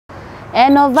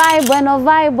Eno vibe,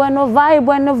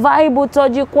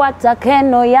 utoji kwata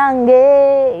keno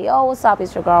yange. Yo, what's up?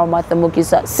 It's your girl,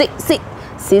 Mukisa.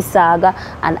 Si Saga,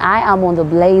 and I am on the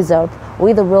blazer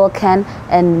with the real Ken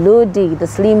and Ludi, the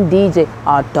slim DJ,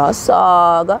 Ata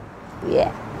Saga.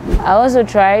 Yeah. I also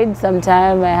tried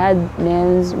sometime. I had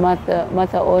names,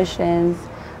 Martha Oceans.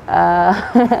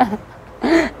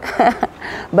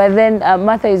 But then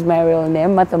Martha is my real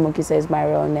name. Martha Mukisa is my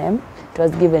real name. It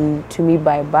was given to me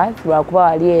by birth.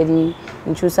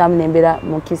 Mukisa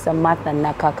Martha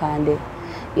Nakakande.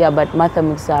 Yeah, but Martha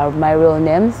Mukisa are my real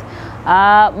names.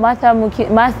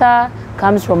 Martha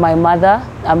comes from my mother.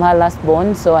 I'm her last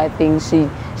born, so I think she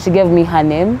gave me her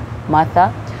name,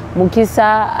 Martha.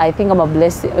 Mukisa, I think I'm a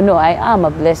blessing. No, I am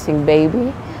a blessing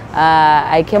baby.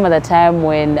 I came at a time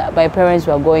when my parents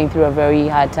were going through a very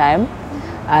hard time.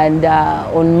 And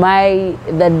on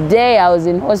the day I was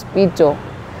in hospital,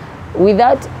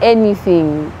 without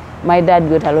anything, my dad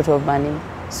got a lot of money.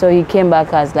 So he came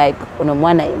back as like,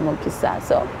 Mwana Mukisa.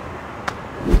 So,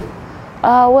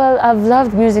 well, I've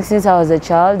loved music since I was a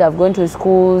child. I've gone to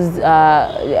schools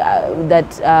that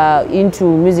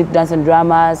into music, dance and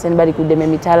drama. Anybody could name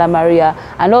Mitala Maria.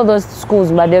 And all those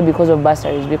schools were there because of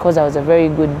bursaries, because I was a very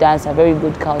good dancer, a very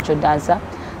good culture dancer.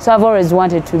 So I've always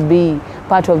wanted to be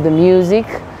part of the music.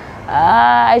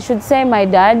 I should say my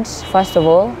dad, first of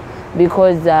all,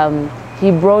 because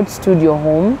he brought studio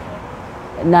home.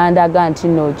 Nandaga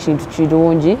ntino chintu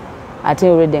chirungi ate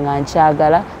already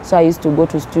nganchagala, so I used to go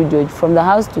to studio, from the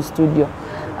house to studio.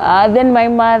 Then my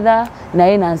mother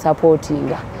naina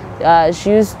supporting.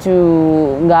 She used to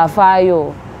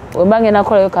ngafayo webange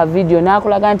nakola yoka video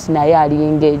nakulaga nti naye ali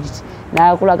engaged,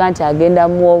 nakulaga nti agenda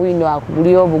mu wino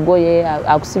akuguli obugoye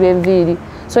akusiba enviri,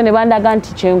 so ne bandaga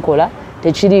nti chenkola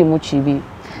tekiri mu kibi.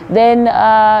 Then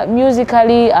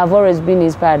musically, I've always been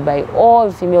inspired by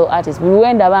all female artists. We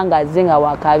went abanga zinga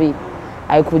wakabi.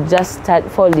 I could just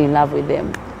fall in love with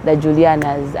them. The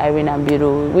Julianas, Irene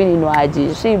Ambiru, Winnie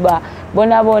Noaji, Shiba,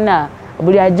 Bona,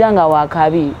 Buliajanga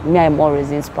wakabi. Me, I'm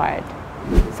always inspired.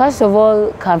 First of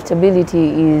all,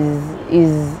 comfortability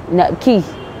is key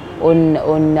on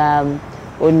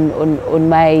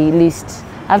my list.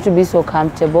 I have to be so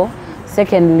comfortable.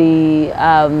 Secondly,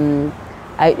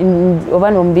 I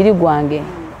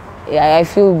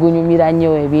feel gunyumira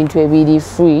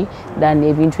free than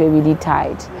ebintu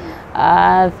tight.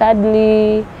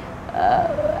 Thirdly,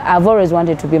 I've always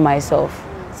wanted to be myself.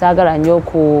 Sagala nnyo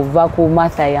kuva ku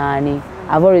Martha yani.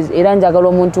 I've always era njagala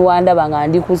omuntu wanda banga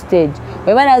ndi ku stage.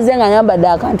 Weba nazenga nyambadde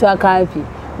akantu akampi.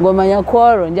 Ngomanya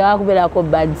kworo njaga kubeerako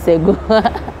bad sego.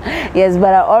 Yes,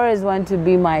 but I always want to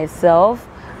be myself.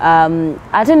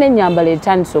 Ate n'ennyambala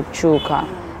etandise okukyuka.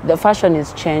 The fashion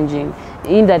is changing.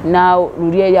 In that now,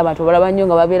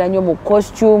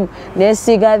 costume, this,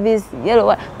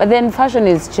 but then fashion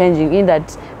is changing. In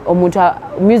that,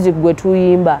 music go to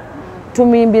imba, to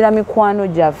me, mikwano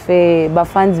jafe, but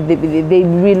fans they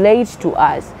relate to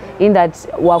us. In that,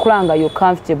 wakulanga you're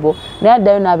comfortable. Now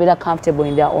they're not comfortable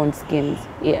in their own skins.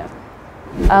 Yeah,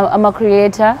 I'm a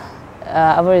creator.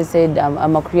 I've already said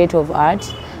I'm a creator of art.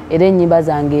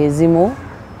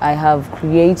 I have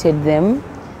created them.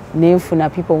 Nefuna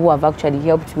people who have actually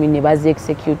helped me nebazi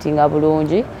executing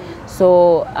abulungi.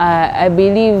 So I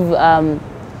believe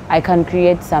I can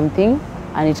create something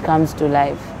and it comes to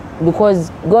life because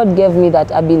God gave me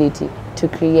that ability to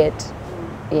create.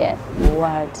 Yeah.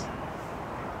 What?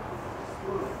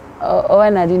 Oh, I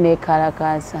didn't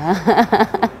karakasa.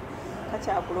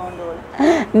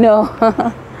 No.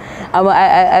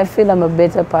 I feel I'm a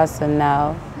better person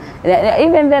now.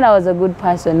 Even then I was a good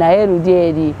person. Now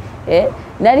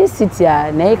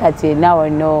I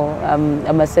know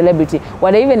I'm a celebrity.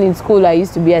 Well, even in school I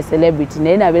used to be a celebrity.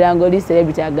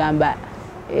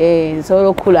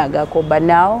 But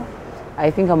now I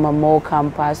think I'm a more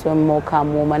calm person, more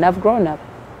calm woman. I've grown up.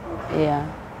 Yeah.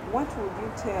 What would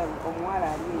you tell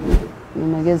Omwala?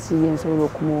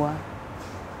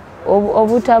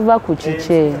 Obutava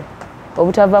kuchiche.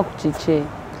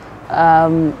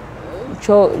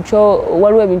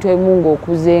 Waliwo ebintu ebimu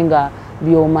ng'okuzenga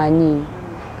byomanyi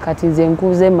kati nze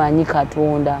nkuze manyi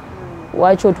Katonda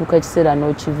waki otuuka ekiseera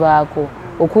n'okivaako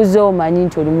okuze omanyi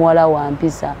nti oli muwala wa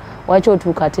mpisa waki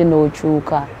otuuka ate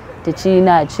n'okyuka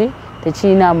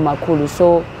tekirina mu makulu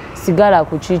so sigala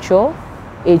ku kikyo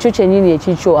ekyo kyennyini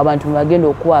ekikyo abantu bagenda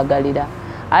okwagalira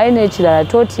aye n'ekirala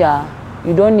totya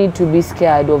you don't need to be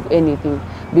scared of anything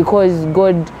because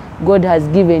God has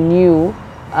given you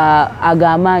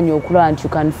agamanyo okulaba nti you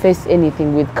can face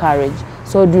anything with courage.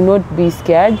 So do not be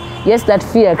scared. Yes, that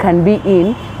fear can be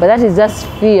in, but that is just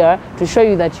fear to show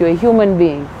you that you're a human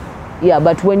being. Yeah,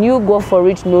 but when you go for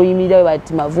it, no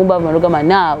immediately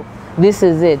now, this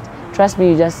is it. Trust me,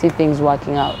 you just see things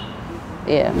working out.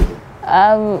 Yeah.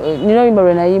 Remember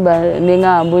when I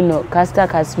ninga ambuno kasta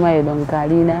kasmaye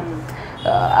donkalina.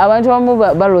 Abantu bamu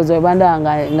balozo banda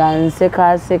nga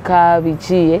nseka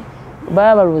bichiye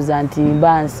baloza nti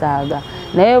bansaga.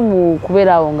 Naye mu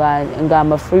kubeerawo nga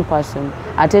I'm a free person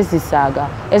ate sisaga,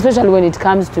 especially when it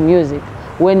comes to music.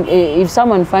 When if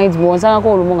someone finds me onsanga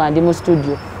ko olumunga ndi mu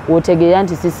studio wotegeera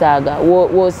nti sisaga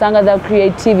wosanga the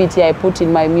creativity I put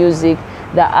in my music,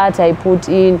 the art I put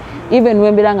in, even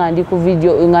when mbeera ndi ku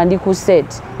video ndi ku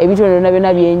set ebintu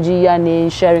byonna byenjiya ne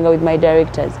sharing with my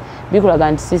directors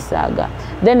bikulaga nti sisaga.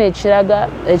 Then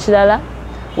ekirala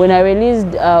when I released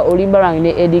Olimbarang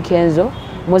ne Eddie Kenzo,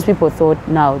 most people thought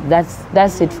now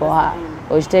that's it for her.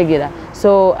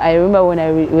 So I remember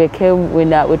when we came when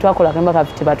we twakola kamba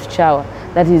kafite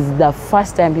that is the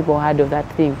first time people heard of that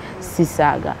thing,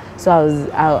 sisaga. So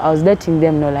I was letting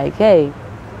them know like, hey,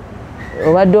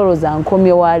 obadoroza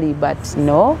nkomye wali, but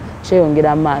no,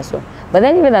 cheyongera maso. But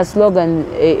then even the slogan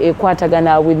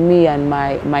ekwatagana with me and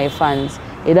my fans.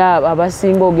 Era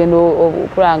abasinga ogendo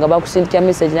okulanga bakusindikya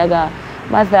message naga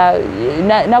Martha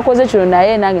nakoze kino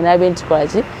naye nange nabe ntikola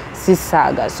ki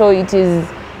sisaga. So it is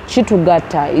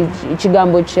chitugata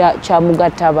ikigambo cha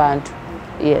mugata abantu.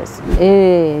 Yes.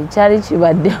 Chali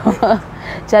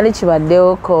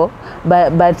chibadeo ko,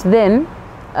 but then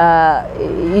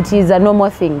it is a normal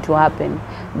thing to happen.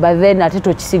 But then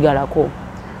ateto kisigalako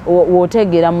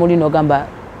wotegera muri no gamba,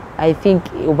 I think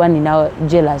ubani now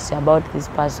jealous about this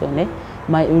person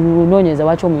unonyeza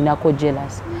wacho mwinako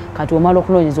jealous kati omalo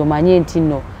kunonyeza omanye nti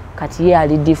no kati ye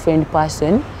ali different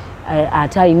person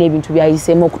ata ine ebintu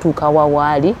byayisemo kutuka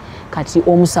wawali kati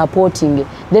supporting.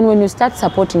 Then when you start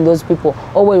supporting those people,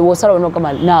 oh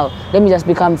well, now let me just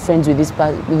become friends with this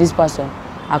person,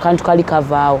 I can't call it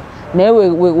cover we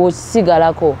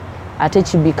sigalako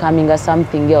ate becoming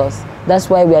something else. That's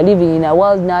why we are living in a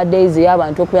world nowadays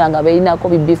yabantu okuyanga beina ko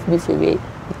beef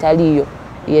italiyo.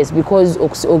 Yes, because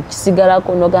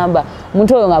okisigalako nogamba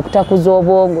muntu oyo ngakutakuza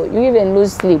obongo, you even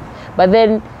lose sleep. But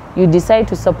then you decide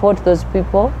to support those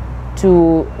people,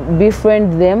 to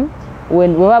befriend them.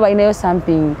 When baba inayo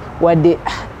something wade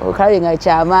okalinga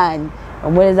chamanyi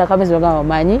omweleza kamezi ngamba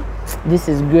manyi this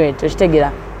is great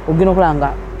ochitegera ogino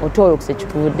kulanga otolo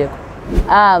kusechikuvuddeko.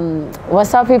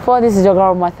 What's up people, this is your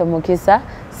girl Martha Mukisa,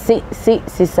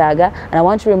 Sisaga, and I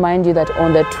want to remind you that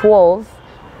on the 12th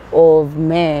of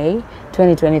May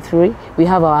 2023 we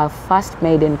have our first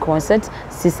maiden concert,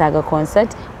 Sisaga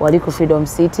concert, Waliku Freedom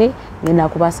City. Nina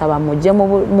kubasaba muje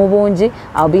mubunji.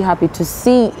 I'll be happy to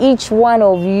see each one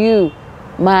of you,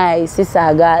 my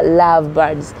Sisaga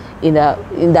lovebirds, in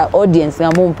the audience.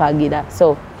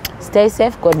 So stay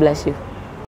safe, God bless you.